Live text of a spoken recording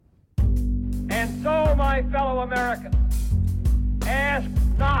And so, my fellow Americans, ask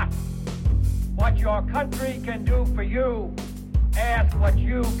not what your country can do for you. Ask what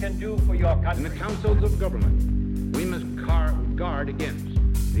you can do for your country. In the councils of government, we must guard against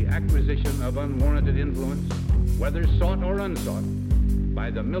the acquisition of unwarranted influence, whether sought or unsought, by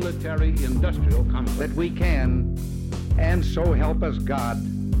the military-industrial complex. That we can, and so help us God,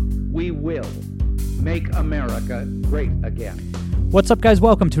 we will make America great again. What's up, guys?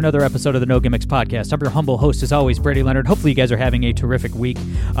 Welcome to another episode of the No Gimmicks Podcast. I'm your humble host, as always, Brady Leonard. Hopefully you guys are having a terrific week.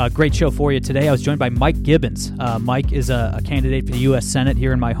 Great show for you today. I was joined by Mike Gibbons. Mike is a candidate for the U.S. Senate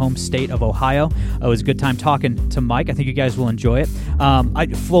here in my home state of Ohio. It was a good time talking to Mike. I think you guys will enjoy it.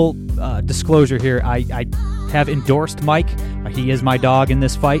 Full disclosure here, I have endorsed Mike. He is my dog in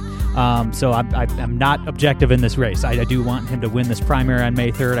this fight, so I'm not objective in this race. I do want him to win this primary on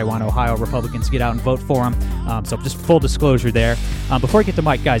May 3rd. I want Ohio Republicans to get out and vote for him, so just full disclosure there. Before I get to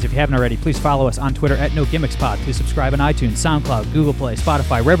Mike, guys, if you haven't already, please follow us on Twitter at NoGimmicksPod. Please subscribe on iTunes, SoundCloud, Google Play,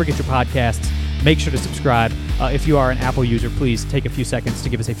 Spotify, wherever you get your podcasts. Make sure to subscribe. If you are an Apple user, please take a few seconds to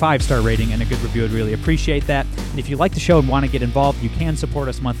give us a 5-star rating and a good review. I'd really appreciate that. And if you like the show and want to get involved, you can support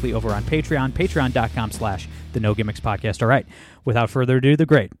us monthly over on Patreon, patreon.com/the No Gimmicks Podcast. All right, without further ado, the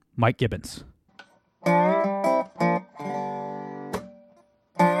great Mike Gibbons.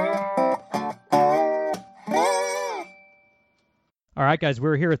 All right, guys,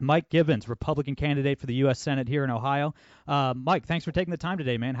 we're here with Mike Gibbons, Republican candidate for the U.S. Senate here in Ohio. Mike, thanks for taking the time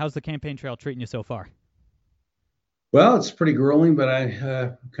today, man. How's the campaign trail treating you so far? Well, it's pretty grueling, but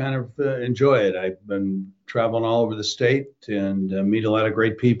I kind of enjoy it. I've been traveling all over the state and meet a lot of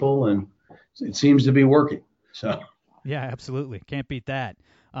great people, and it seems to be working. So, yeah, absolutely. Can't beat that.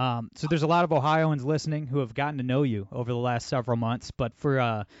 So there's a lot of Ohioans listening who have gotten to know you over the last several months, but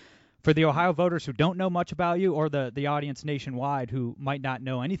for the Ohio voters who don't know much about you, or the audience nationwide who might not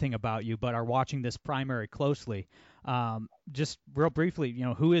know anything about you but are watching this primary closely, just real briefly,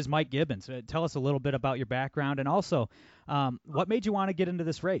 who is Mike Gibbons? Tell us a little bit about your background, and also what made you want to get into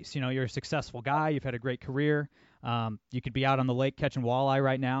this race? You're a successful guy. You've had a great career. You could be out on the lake catching walleye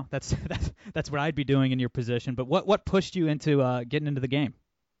right now. That's what I'd be doing in your position. But what pushed you into getting into the game?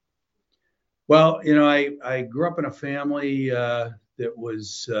 Well, I grew up in a family that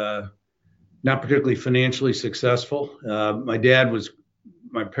was not particularly financially successful. I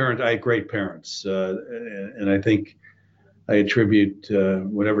had great parents, and I think I attribute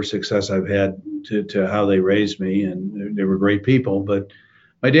whatever success I've had to how they raised me, and they were great people. But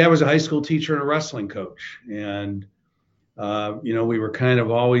my dad was a high school teacher and a wrestling coach, and we were kind of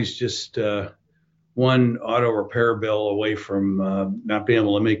always just one auto repair bill away from not being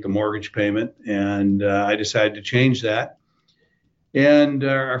able to make the mortgage payment, and I decided to change that. And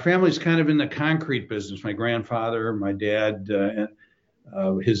our family's kind of in the concrete business. My grandfather, my dad,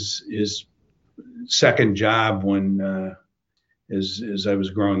 his second job when as I was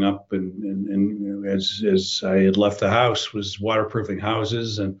growing up and as I had left the house was waterproofing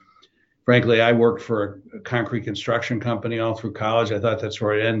houses. And frankly, I worked for a concrete construction company all through college. I thought that's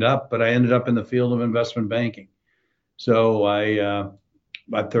where I'd end up, but I ended up in the field of investment banking. So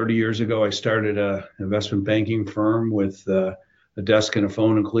about 30 years ago, I started an investment banking firm with a desk and a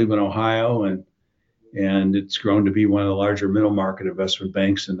phone in Cleveland, Ohio, and it's grown to be one of the larger middle market investment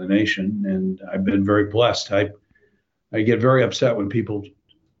banks in the nation. And I've been very blessed. I get very upset when people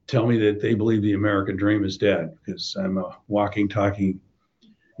tell me that they believe the American dream is dead, because I'm a walking, talking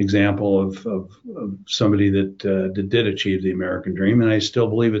example of somebody that did achieve the American dream, and I still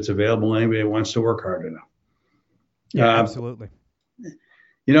believe it's available to anybody that wants to work hard enough. Yeah, absolutely.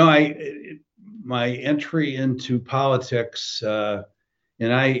 My entry into politics,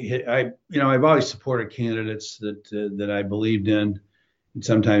 and I've always supported candidates that I believed in, and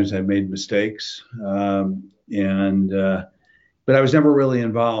sometimes I've made mistakes, but I was never really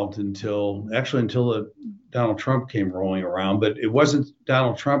involved until Donald Trump came rolling around. But it wasn't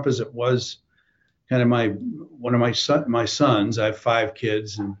Donald Trump as it was kind of one of my sons. I have 5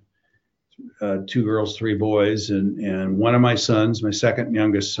 kids, and 2 girls, 3 boys, and one of my sons, my second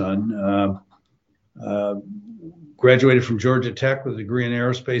youngest son, graduated from Georgia Tech with a degree in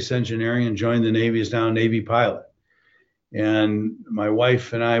aerospace engineering and joined the Navy, is now a Navy pilot. And my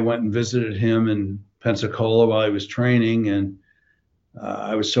wife and I went and visited him in Pensacola while he was training, and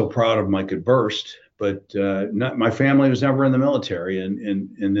I was so proud of him I could burst. But my family was never in the military,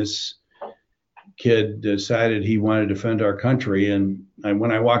 and this kid decided he wanted to defend our country. And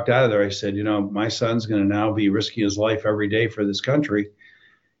when I walked out of there, I said, my son's going to now be risking his life every day for this country.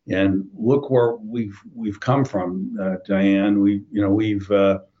 And look where we've come from, Diane. We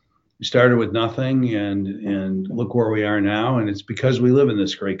started with nothing, and look where we are now. And it's because we live in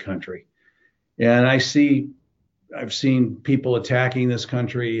this great country. And I've seen people attacking this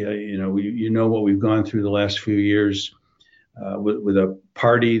country. You know what we've gone through the last few years with a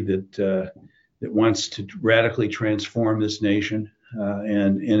party that wants to radically transform this nation,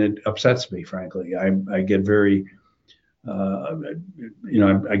 and it upsets me, frankly. I get very,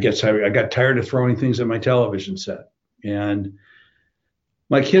 I guess I got tired of throwing things at my television set, and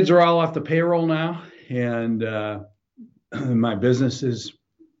my kids are all off the payroll now, and my business is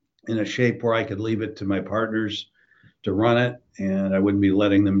in a shape where I could leave it to my partners to run it, and I wouldn't be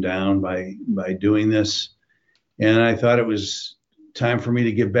letting them down by doing this. And I thought it was time for me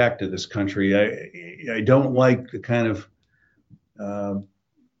to give back to this country. I don't like the kind of,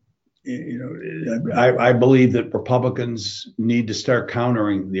 I believe that Republicans need to start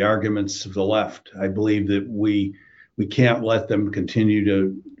countering the arguments of the left. I believe that we can't let them continue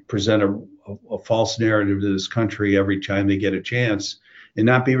to present a false narrative to this country every time they get a chance and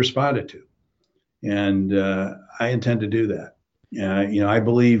not be responded to. And I intend to do that. I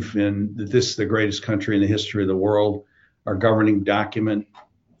believe that this is the greatest country in the history of the world. Our governing document,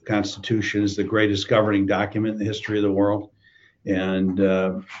 the Constitution, is the greatest governing document in the history of the world. And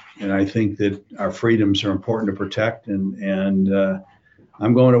I think that our freedoms are important to protect. And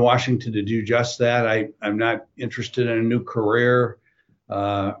I'm going to Washington to do just that. I'm not interested in a new career.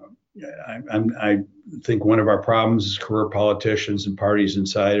 I think one of our problems is career politicians and party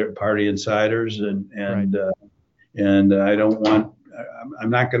insiders, and I don't want. I'm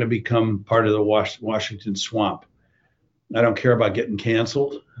not going to become part of the Washington swamp. I don't care about getting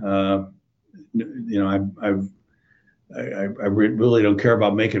canceled. I really don't care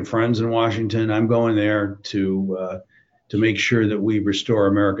about making friends in Washington. I'm going there to make sure that we restore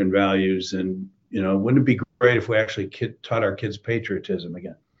American values. And wouldn't it be great if we actually taught our kids patriotism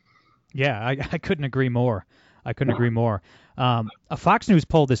again? Yeah, I couldn't agree more. A Fox News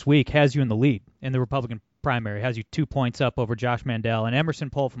poll this week has you in the lead in the Republican primary, has you 2 points up over Josh Mandel. An Emerson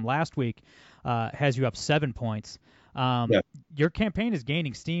poll from last week has you up 7 points. Your campaign is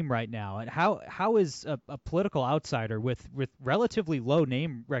gaining steam right now. And how is a political outsider with relatively low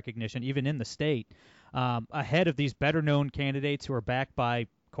name recognition, even in the state, ahead of these better-known candidates who are backed by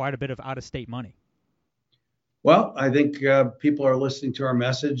quite a bit of out-of-state money? Well, I think people are listening to our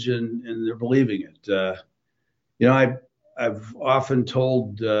message and they're believing it. I've often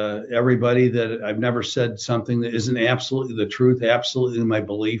told everybody that I've never said something that isn't absolutely the truth, absolutely my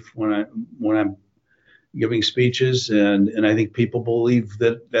belief when I'm giving speeches, and I think people believe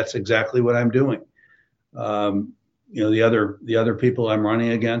that that's exactly what I'm doing. The other people I'm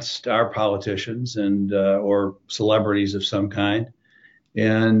running against are politicians and or celebrities of some kind.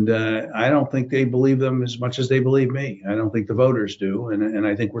 And I don't think they believe them as much as they believe me. I don't think the voters do. And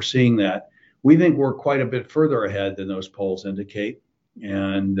I think we're seeing that. We think we're quite a bit further ahead than those polls indicate.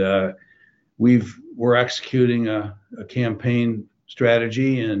 And we're executing a campaign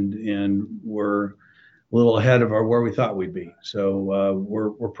strategy, and we're a little ahead of where we thought we'd be. So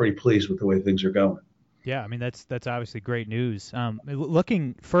we're pretty pleased with the way things are going. Yeah, I mean, that's obviously great news.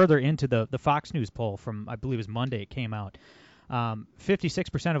 Looking further into the Fox News poll from, I believe it was Monday, it came out.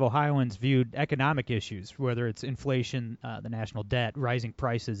 56% of Ohioans viewed economic issues, whether it's inflation, the national debt, rising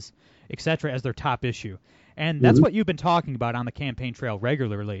prices, et cetera, as their top issue. And that's what you've been talking about on the campaign trail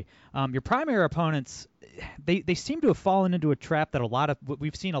regularly. Your primary opponents, they seem to have fallen into a trap that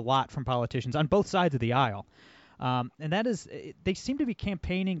we've seen a lot from politicians on both sides of the aisle. And that is, they seem to be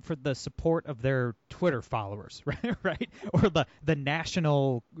campaigning for the support of their Twitter followers, right? Or the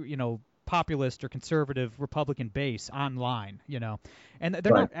national, populist or conservative Republican base online, and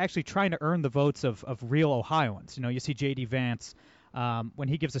they're not actually trying to earn the votes of real Ohioans. You see J.D. Vance, when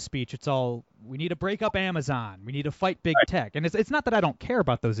he gives a speech, it's all, we need to break up Amazon, we need to fight big tech. And it's not that I don't care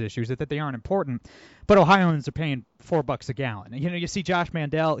about those issues, that they aren't important, but Ohioans are paying $4 a gallon. And, you see Josh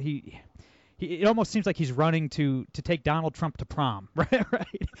Mandel, it almost seems like he's running to take Donald Trump to prom, right?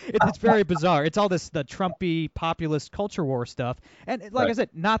 It's very bizarre. It's all the Trumpy populist culture war stuff. And like I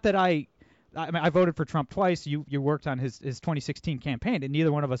said, not that I voted for Trump twice. You worked on his 2016 campaign, and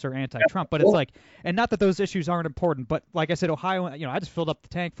neither one of us are anti-Trump. But it's like, and not that those issues aren't important, but like I said, Ohio, I just filled up the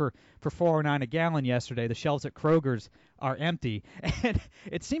tank for $4.09 a gallon yesterday. The shelves at Kroger's are empty, and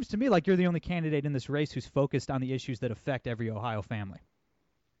it seems to me like you're the only candidate in this race who's focused on the issues that affect every Ohio family.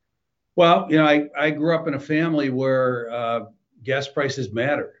 Well, I grew up in a family where gas prices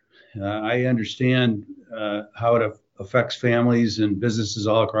matter. I understand how it affects families and businesses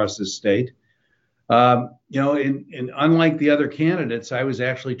all across the state. And unlike the other candidates, I was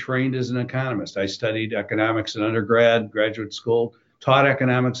actually trained as an economist. I studied economics in undergrad, graduate school, taught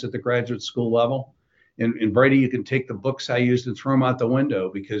economics at the graduate school level. and Brady, you can take the books I used and throw them out the window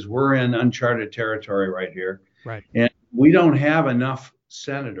because we're in uncharted territory right here. Right. And we don't have enough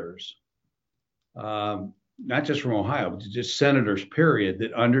senators, not just from Ohio, but just senators, period,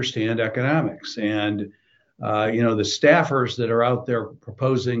 that understand economics. And, the staffers that are out there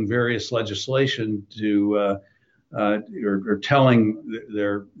proposing various legislation to or telling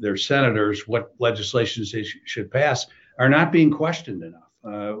their senators what legislations they should pass are not being questioned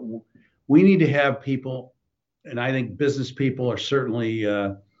enough. We need to have people, and I think business people are certainly,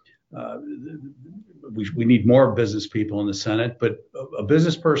 we need more business people in the Senate, but a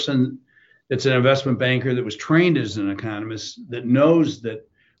business person that's an investment banker that was trained as an economist that knows that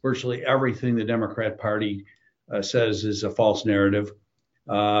virtually everything the Democrat Party says is a false narrative,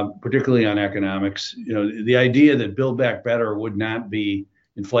 particularly on economics. The idea that Build Back Better would not be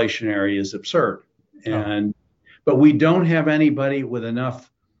inflationary is absurd. But we don't have anybody with enough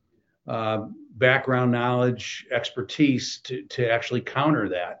background knowledge, expertise to actually counter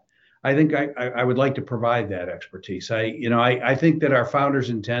that. I think I would like to provide that expertise. I think that our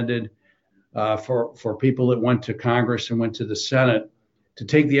founders intended for people that went to Congress and went to the Senate to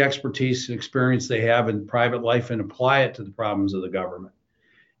take the expertise and experience they have in private life and apply it to the problems of the government.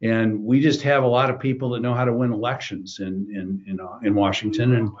 And we just have a lot of people that know how to win elections in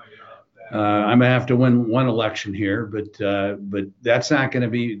Washington. And I'm gonna have to win one election here, but that's not going to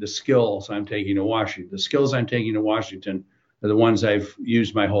be the skills I'm taking to Washington. The skills I'm taking to Washington are the ones I've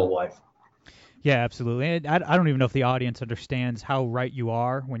used my whole life. Yeah, absolutely. And I don't even know if the audience understands how right you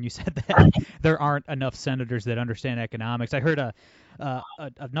are when you said that there aren't enough senators that understand economics. I heard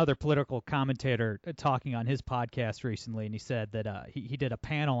another political commentator talking on his podcast recently, and he said that he did a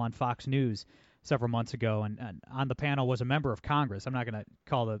panel on Fox News several months ago, and on the panel was a member of Congress. I'm not going to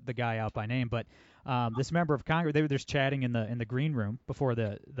call the guy out by name, but this member of Congress, they were just chatting in the green room before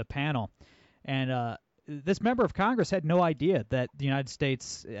the panel, and this member of Congress had no idea that the United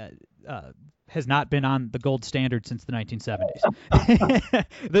States has not been on the gold standard since the 1970s.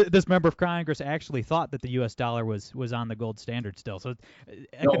 This member of Congress actually thought that the U.S. dollar was on the gold standard still. So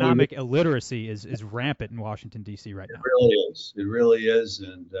economic illiteracy is rampant in Washington, D.C. right now. It really is. It really is.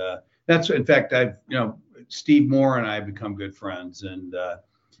 And that's, in fact, Steve Moore and I have become good friends. And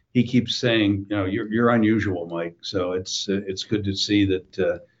he keeps saying, you're unusual, Mike. So it's good to see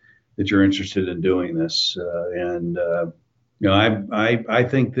that you're interested in doing this. I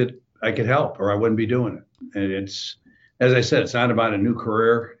think that I could help, or I wouldn't be doing it. And it's, as I said, it's not about a new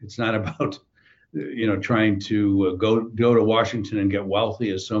career. It's not about, trying to go to Washington and get wealthy,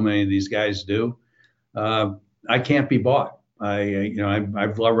 as so many of these guys do. I can't be bought.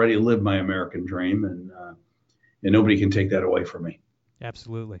 I've already lived my American dream, and nobody can take that away from me.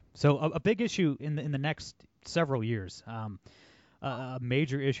 Absolutely. So a big issue in the next several years. A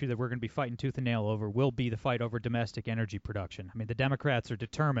major issue that we're going to be fighting tooth and nail over will be the fight over domestic energy production. I mean, the Democrats are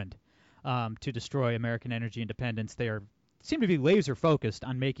determined to destroy American energy independence. They seem to be laser focused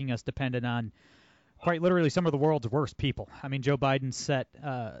on making us dependent on quite literally some of the world's worst people. I mean, Joe Biden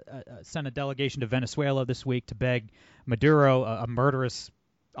sent a delegation to Venezuela this week to beg Maduro, a murderous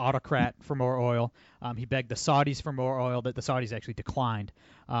autocrat, for more oil. He begged the Saudis for more oil that the Saudis actually declined.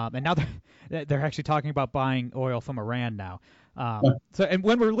 And now they're actually talking about buying oil from Iran now. And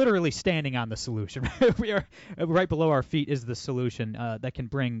when we're literally standing on the solution, we are right below our feet is the solution that can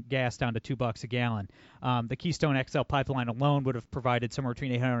bring gas down to $2 a gallon. The Keystone XL pipeline alone would have provided somewhere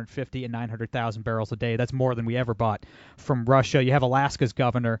between 850 and 900,000 barrels a day. That's more than we ever bought from Russia. You have Alaska's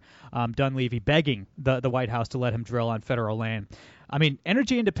governor, Dunleavy, begging the White House to let him drill on federal land. I mean,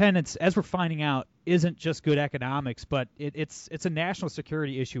 energy independence, as we're finding out, isn't just good economics, but it's a national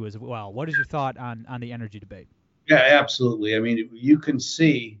security issue as well. What is your thought on the energy debate? Yeah, absolutely. I mean, you can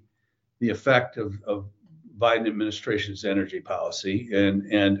see the effect of Biden administration's energy policy,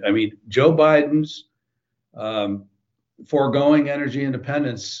 and I mean, Joe Biden's foregoing energy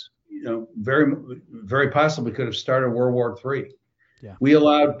independence, very, very possibly could have started World War III. Yeah. We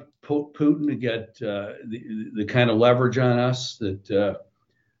allowed Putin to get the kind of leverage on us that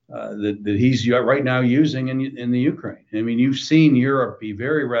he's right now using in the Ukraine. I mean, you've seen Europe be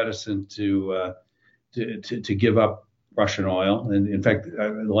very reticent to give up Russian oil, and in fact,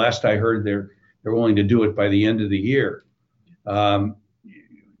 the last I heard, they're willing to do it by the end of the year. The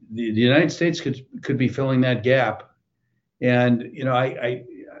United States could be filling that gap, and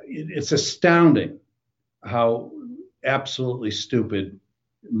it's astounding how absolutely stupid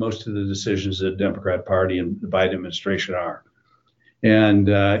most of the decisions of the Democrat Party and the Biden administration are. And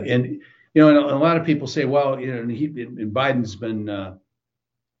a lot of people say, well, Biden's been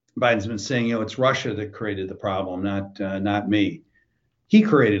saying, it's Russia that created the problem, not me. he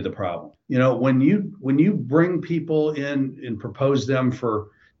created the problem. When you bring people in and propose them for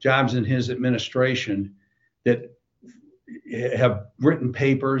jobs in his administration that have written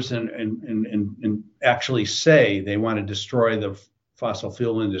papers and actually say they want to destroy the fossil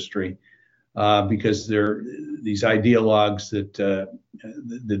fuel industry because they're these ideologues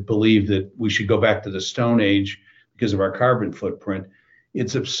that believe that we should go back to the Stone Age because of our carbon footprint.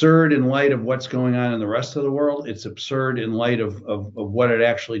 It's absurd in light of what's going on in the rest of the world. It's absurd in light of what it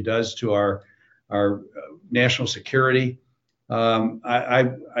actually does to our national security.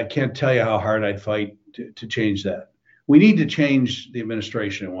 I can't tell you how hard I'd fight to change that. We need to change the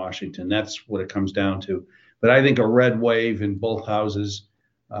administration in Washington. That's what it comes down to. But I think a red wave in both houses,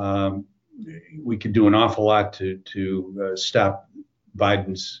 we could do an awful lot to stop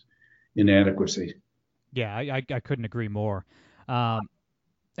Biden's inadequacy. Yeah, I couldn't agree more.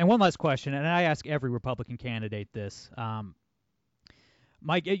 And one last question, and I ask every Republican candidate this.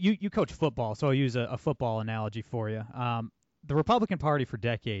 Mike, you coach football, so I'll use a football analogy for you. The Republican Party for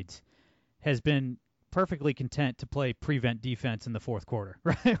decades has been perfectly content to play prevent defense in the fourth quarter,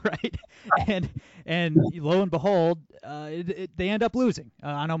 right? And lo and behold, they end up losing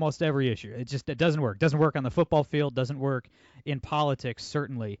on almost every issue. It doesn't work. It doesn't work on the football field. Doesn't work in politics,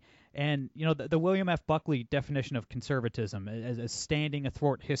 certainly. And the William F. Buckley definition of conservatism as standing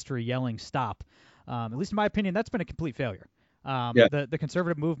athwart history, yelling "stop," at least in my opinion, that's been a complete failure. The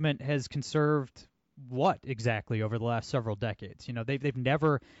conservative movement has conserved what exactly over the last several decades? They've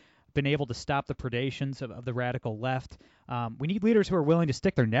never been able to stop the predations of the radical left. We need leaders who are willing to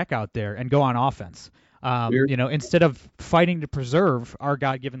stick their neck out there and go on offense. Instead of fighting to preserve our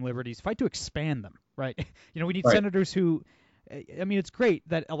God-given liberties, fight to expand them, right? We need senators who, it's great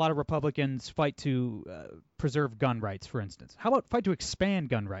that a lot of Republicans fight to preserve gun rights, for instance. How about fight to expand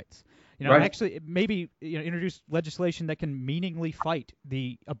gun rights? Actually, maybe introduce legislation that can meaningfully fight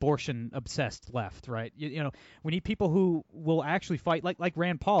the abortion-obsessed left, right? We need people who will actually fight, like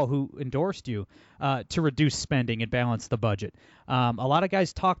Rand Paul, who endorsed you, to reduce spending and balance the budget. A lot of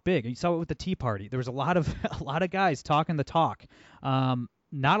guys talk big. You saw it with the Tea Party. There was a lot of guys talking the talk.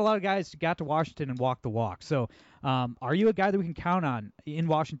 Not a lot of guys got to Washington and walk the walk. So, are you a guy that we can count on in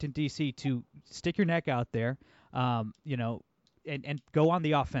Washington D.C. to stick your neck out there? And go on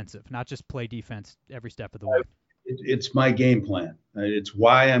the offensive, not just play defense every step of the way. It's my game plan. It's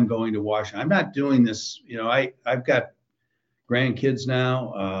why I'm going to Washington. I'm not doing this. I've got grandkids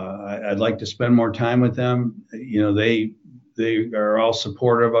now. I'd like to spend more time with them. They are all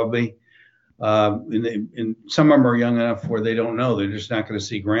supportive of me. And some of them are young enough where they don't know. They're just not going to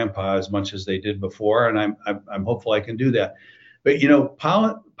see grandpa as much as they did before. And I'm hopeful I can do that. But,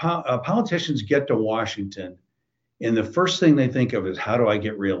 politicians get to Washington, and the first thing they think of is, how do I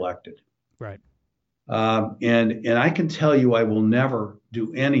get reelected? Right. And I can tell you, I will never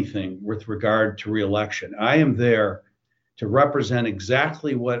do anything with regard to reelection. I am there to represent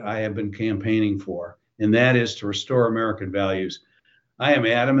exactly what I have been campaigning for, and that is to restore American values. I am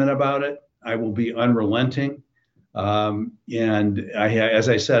adamant about it. I will be unrelenting. As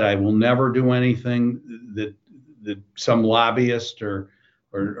I said, I will never do anything that some lobbyist or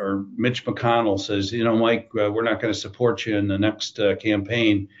Mitch McConnell says, Mike, we're not going to support you in the next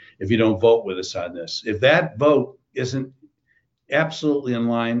campaign if you don't vote with us on this. If that vote isn't absolutely in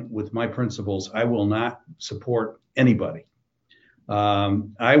line with my principles, I will not support anybody.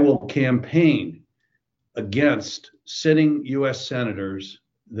 I will campaign against sitting U.S. senators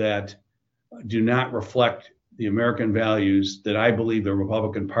that do not reflect the American values that I believe the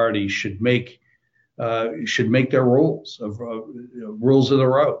Republican Party should make their rules of the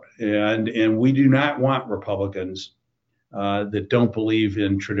road. And we do not want Republicans that don't believe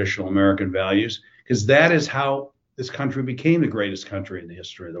in traditional American values, because that is how this country became the greatest country in the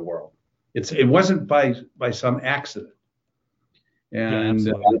history of the world. It wasn't by some accident.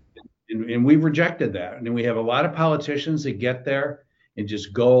 And we've rejected that. And we have a lot of politicians that get there and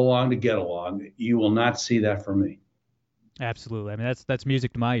just go along to get along. You will not see that from me. Absolutely. That's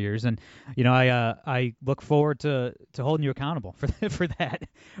music to my ears, and I look forward to holding you accountable for that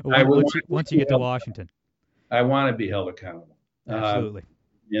once you get to Washington. I want to be held accountable. Absolutely.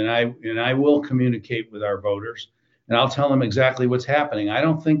 And I will communicate with our voters, and I'll tell them exactly what's happening. I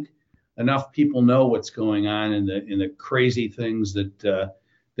don't think enough people know what's going on in the crazy things that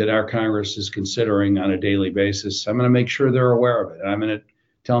our Congress is considering on a daily basis. I'm going to make sure they're aware of it. I'm going to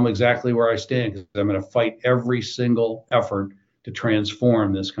tell them exactly where I stand, because I'm going to fight every single effort to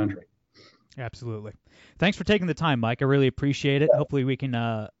transform this country. Absolutely. Thanks for taking the time, Mike. I really appreciate it. Hopefully we can,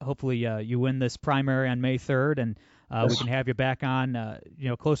 you win this primary on May 3rd, and We can have you back on,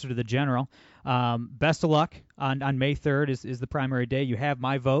 closer to the general. Best of luck on May 3rd is the primary day. You have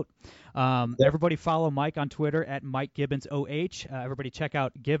my vote. Everybody follow Mike on Twitter at Mike Gibbons OH. Everybody check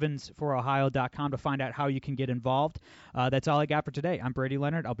out gibbonsforohio.com to find out how you can get involved. That's all I got for today. I'm Brady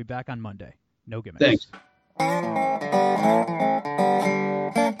Leonard. I'll be back on Monday. No gimmicks. Thanks.